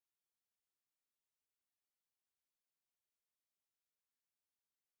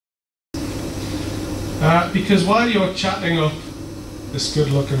Because while you're chatting up this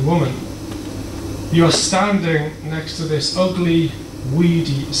good-looking woman, you're standing next to this ugly,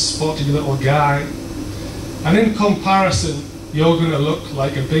 weedy, spotty little guy, and in comparison, you're going to look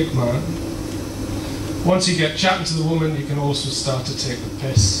like a big man. Once you get chatting to the woman, you can also start to take the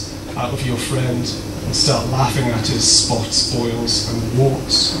piss out of your friend and start laughing at his spots, boils, and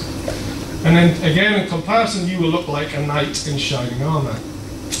warts. And then again, in comparison, you will look like a knight in shining armour.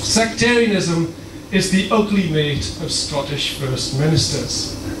 Sectarianism is the ugly mate of Scottish First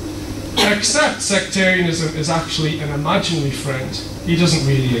Ministers. Except sectarianism is actually an imaginary friend. He doesn't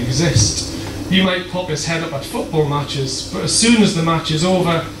really exist. You might pop his head up at football matches, but as soon as the match is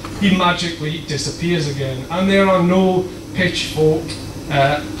over, he magically disappears again, and there are no pitchfork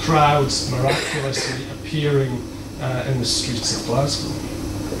crowds miraculously appearing in the streets of Glasgow.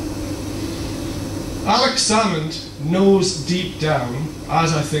 Alex Salmond knows deep down,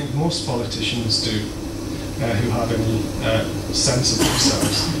 as I think most politicians do, who have any sense of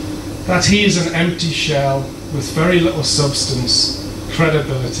themselves, that he is an empty shell with very little substance,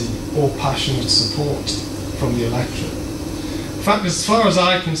 credibility, or passionate support from the electorate. In fact, as far as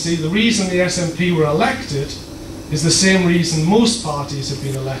I can see, the reason the SNP were elected is the same reason most parties have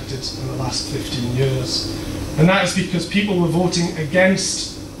been elected in the last 15 years. And that is because people were voting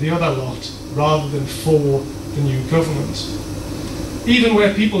against the other lot rather than for the new government. Even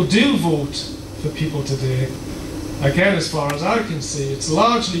where people do vote for people today, again, as far as I can see, it's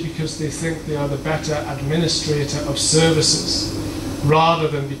largely because they think they are the better administrator of services, rather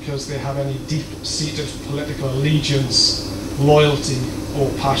than because they have any deep-seated political allegiance, loyalty, or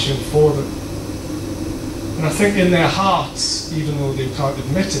passion for them. And I think in their hearts, even though they can't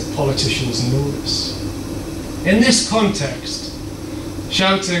admit it, politicians know this. In this context,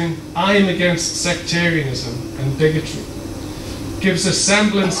 shouting, "I am against sectarianism and bigotry," gives a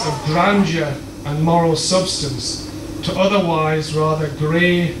semblance of grandeur and moral substance to otherwise rather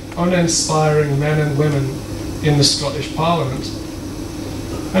grey, uninspiring men and women in the Scottish Parliament.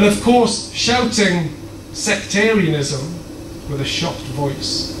 And of course, shouting sectarianism with a shocked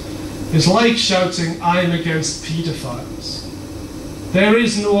voice is like shouting, "I'm against paedophiles." There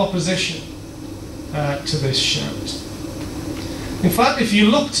is no opposition to this shout. In fact, if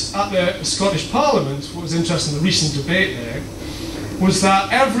you looked at the Scottish Parliament, what was interesting in the recent debate there was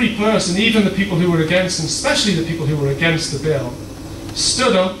that every person, even the people who were against, and especially the people who were against the bill,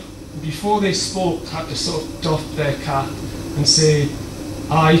 stood up and before they spoke had to sort of doff their cap and say,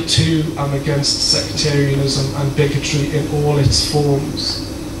 "I too am against sectarianism and bigotry in all its forms."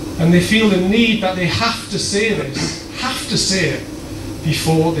 And they feel the need that they have to say this, have to say it,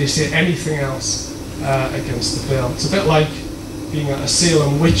 before they say anything else against the bill. It's a bit like being at a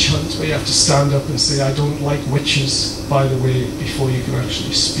Salem witch hunt where you have to stand up and say, "I don't like witches, by the way," before you can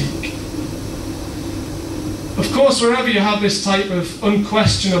actually speak. Of course, wherever you have this type of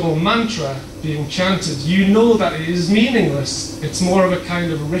unquestionable mantra being chanted, you know that it is meaningless. It's more of a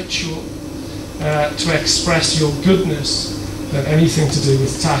kind of ritual to express your goodness than anything to do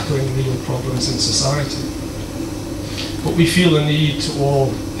with tackling real problems in society. But we feel the need to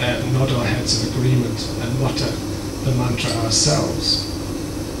all nod our heads in agreement and mutter the mantra ourselves.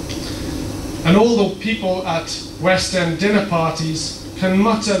 And although people at West End dinner parties can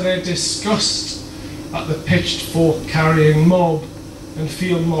mutter their disgust at the pitchfork carrying mob and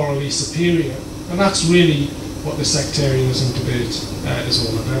feel morally superior, and that's really what the sectarianism debate is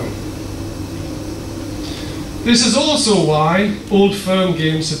all about. This is also why Old Firm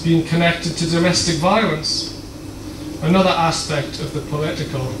games have been connected to domestic violence, another aspect of the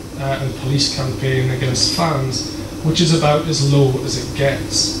political and police campaign against fans, which is about as low as it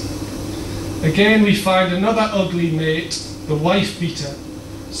gets. Again, we find another ugly mate, the wife beater,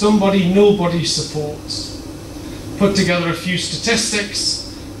 somebody nobody supports. Put together a few statistics,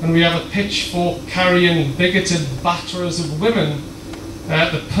 and we have a pitchfork carrying bigoted batterers of women,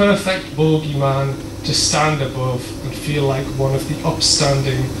 the perfect bogeyman to stand above and feel like one of the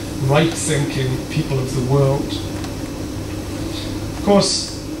upstanding, right-thinking people of the world. Of course,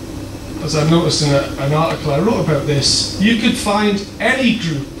 as I noticed in an article I wrote about this, you could find any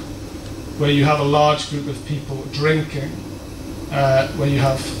group where you have a large group of people drinking, where you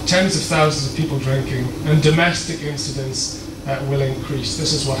have tens of thousands of people drinking, and domestic incidents will increase.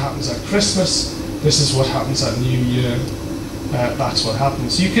 This is what happens at Christmas, this is what happens at New Year, that's what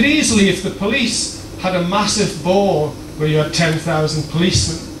happens. You could easily, if the police had a massive ball where you had 10,000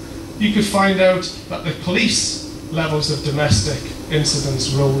 policemen, you could find out that the police levels of domestic incidents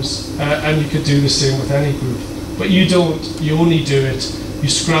rose, and you could do the same with any group. But you don't, you only do it, you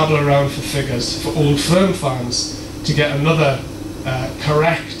scrabble around for figures for Old Firm fans to get another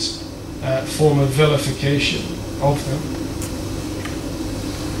correct form of vilification of them.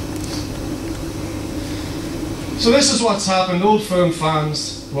 So this is what's happened. Old Firm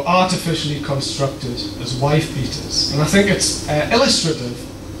fans were artificially constructed as wife beaters. And I think it's illustrative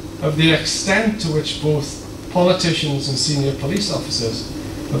of the extent to which both politicians and senior police officers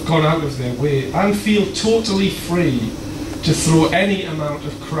have gone out of their way and feel totally free to throw any amount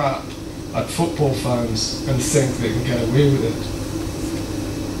of crap at football fans and think they can get away with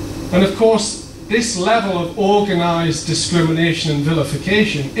it. And of course, this level of organised discrimination and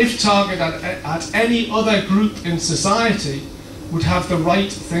vilification, if targeted at any other group in society, would have the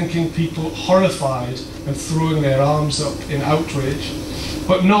right-thinking people horrified and throwing their arms up in outrage,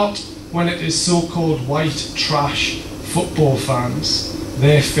 but not when it is so-called white trash football fans,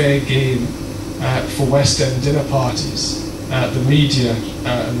 their fair game for West End dinner parties, the media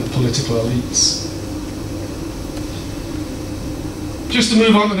and the political elites. Just to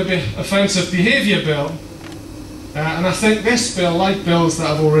move on to the offensive behaviour bill, and I think this bill, like bills that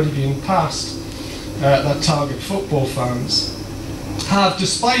have already been passed that target football fans, have,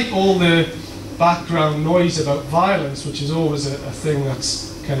 despite all the background noise about violence, which is always a thing that's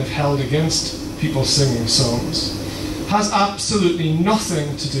kind of held against people singing songs, has absolutely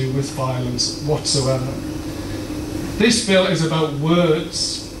nothing to do with violence whatsoever. This bill is about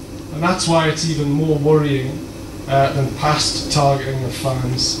words, and that's why it's even more worrying than past targeting of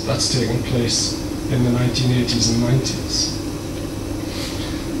fans that's taken place in the 1980s and 90s.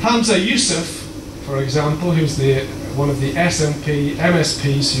 Hamza Yusuf, for example, who's one of the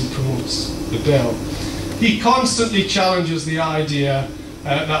MSPs who promotes the bill, he constantly challenges the idea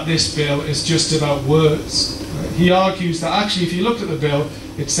that this bill is just about words. He argues that actually, if you look at the bill,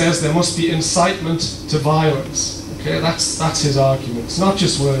 it says there must be incitement to violence. Okay, that's his argument. It's not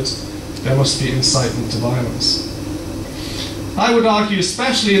just words, there must be incitement to violence. I would argue,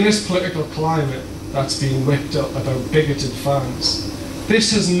 especially in this political climate that's being whipped up about bigoted fans,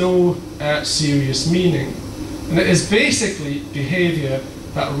 this has no serious meaning. And it is basically behaviour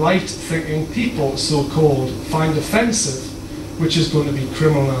that right-thinking people, so-called, find offensive, which is going to be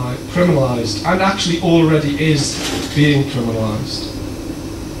criminalised, and actually already is being criminalised.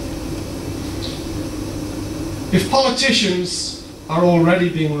 If politicians are already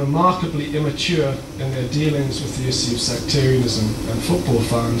being remarkably immature in their dealings with the issue of sectarianism and football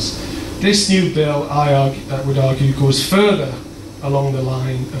fans, this new bill, I would argue, goes further along the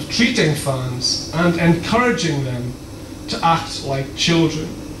line of treating fans and encouraging them to act like children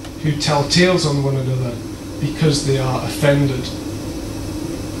who tell tales on one another because they are offended.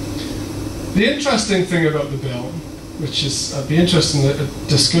 The interesting thing about the bill, which is, I'd be interested in a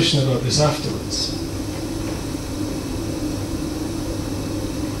discussion about this afterwards,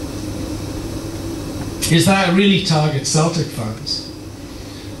 is that it really targets Celtic fans,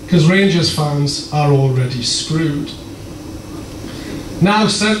 because Rangers fans are already screwed. Now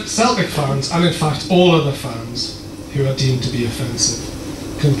Celtic fans, and in fact all other fans who are deemed to be offensive,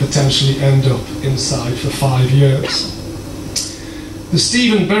 can potentially end up inside for 5 years. The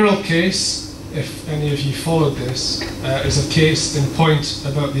Stephen Birrell case, if any of you followed this, is a case in point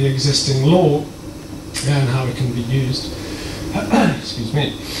about the existing law and how it can be used. Excuse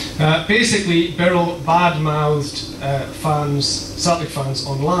me. Basically, Birrell bad-mouthed Celtic fans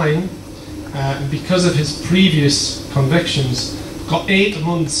online, and because of his previous convictions, got 8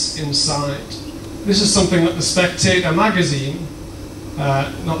 months inside. This is something that the Spectator magazine,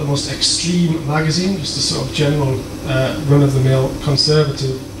 not the most extreme magazine, just a sort of general run-of-the-mill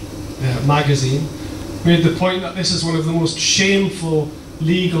conservative magazine, made the point that this is one of the most shameful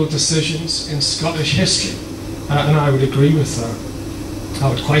legal decisions in Scottish history. And I would agree with that. I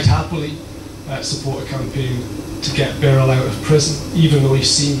would quite happily support a campaign to get Birrell out of prison, even though he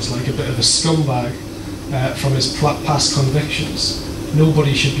seems like a bit of a scumbag from his past convictions.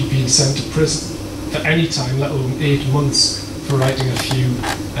 Nobody should be being sent to prison for any time, let alone 8 months for writing a few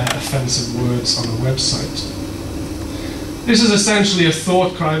offensive words on a website. This is essentially a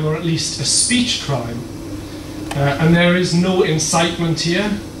thought crime, or at least a speech crime, and there is no incitement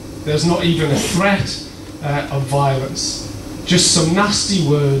here. There's not even a threat of violence, just some nasty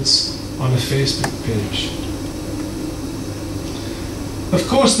words on a Facebook page. Of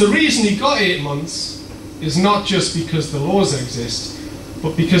course, the reason he got 8 months is not just because the laws exist,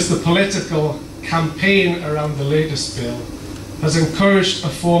 but because the political campaign around the latest bill has encouraged a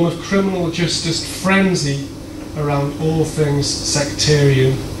form of criminal justice frenzy around all things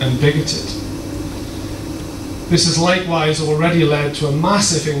sectarian and bigoted. This has likewise already led to a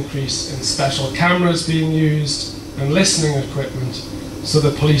massive increase in special cameras being used and listening equipment so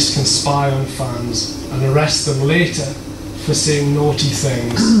the police can spy on fans and arrest them later for saying naughty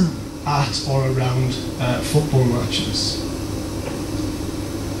things at or around football matches.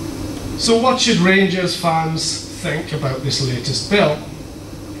 So what should Rangers fans think about this latest bill?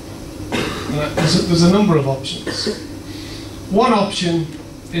 There's a number of options. One option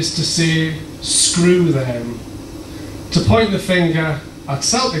is to say, screw them, to point the finger at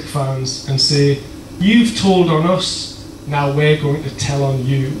Celtic fans and say, you've told on us, now we're going to tell on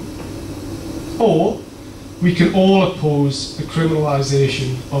you. Or we can all oppose the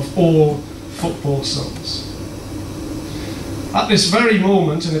criminalisation of all football songs. At this very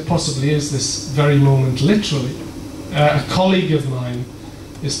moment, and it possibly is this very moment literally, a colleague of mine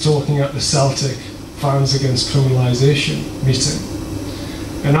is talking at the Celtic Fans Against Criminalisation meeting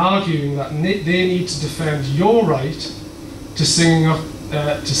and arguing that they need to defend your right to singing up,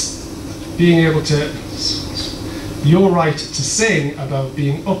 your right to sing about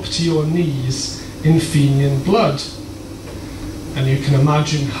being up to your knees in Fenian blood. And you can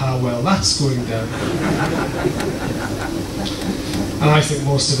imagine how well that's going down. And I think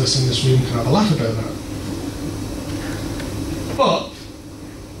most of us in this room can have a laugh about that. But,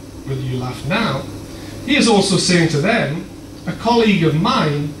 will you laugh now? He is also saying to them, a colleague of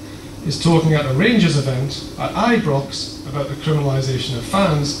mine is talking at a Rangers event at Ibrox about the criminalisation of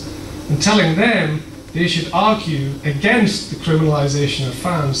fans and telling them they should argue against the criminalisation of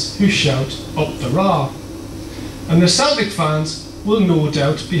fans who shout up the Ra. And the Celtic fans will no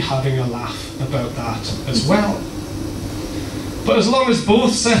doubt be having a laugh about that as well. But as long as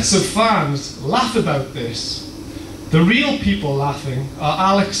both sets of fans laugh about this, the real people laughing are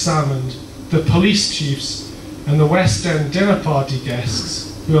Alex Salmond, the police chiefs and the West End dinner party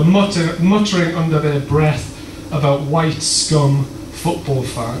guests who are muttering under their breath about white scum football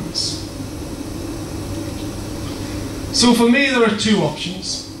fans. So for me there are two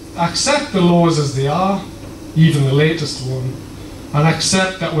options. Accept the laws as they are, even the latest one, and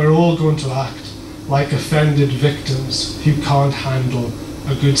accept that we're all going to act like offended victims who can't handle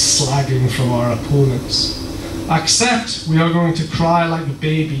a good slagging from our opponents. Accept we are going to cry like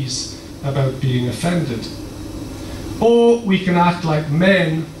babies about being offended. Or we can act like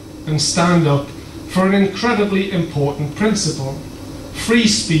men and stand up for an incredibly important principle: free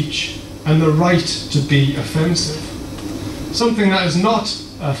speech and the right to be offensive. Something that is not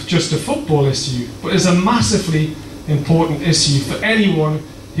just a football issue, but is a massively important issue for anyone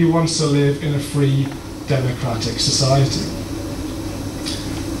who wants to live in a free, democratic society.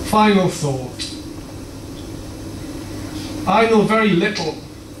 Final thought. I know very little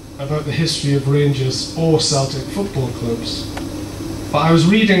about the history of Rangers or Celtic football clubs, but I was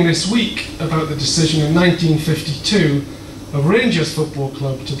reading this week about the decision in 1952 of Rangers Football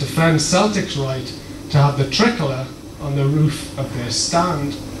Club to defend Celtic's right to have the tricolour on the roof of their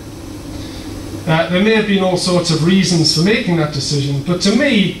stand. There may have been all sorts of reasons for making that decision, but to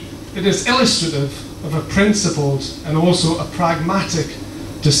me it is illustrative of a principled and also a pragmatic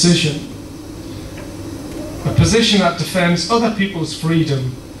decision. A position that defends other people's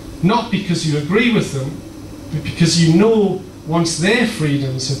freedom, not because you agree with them, but because you know once their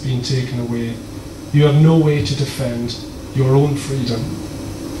freedoms have been taken away, you have no way to defend your own freedom.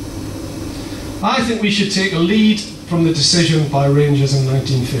 I think we should take a lead from the decision by Rangers in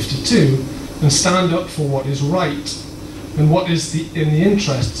 1952 and stand up for what is right and what is in the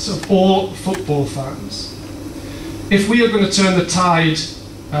interests of all football fans. If we are going to turn the tide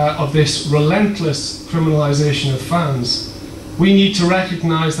of this relentless criminalisation of fans, we need to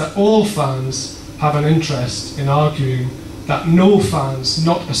recognise that all fans have an interest in arguing that no fans,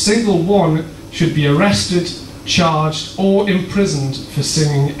 not a single one, should be arrested, charged or imprisoned for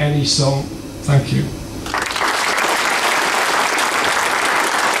singing any song. Thank you.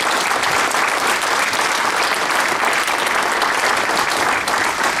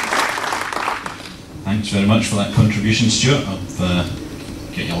 Thanks very much for that contribution, Stuart. I'll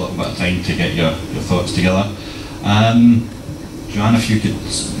get you a little bit of time to get your thoughts together. Joanne, if you could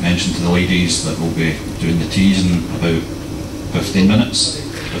mention to the ladies that we'll be doing the teas in about 15 minutes,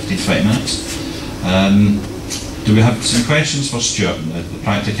 15-20 minutes. Do we have some questions for Stuart on the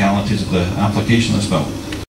practicalities of the application of this bill?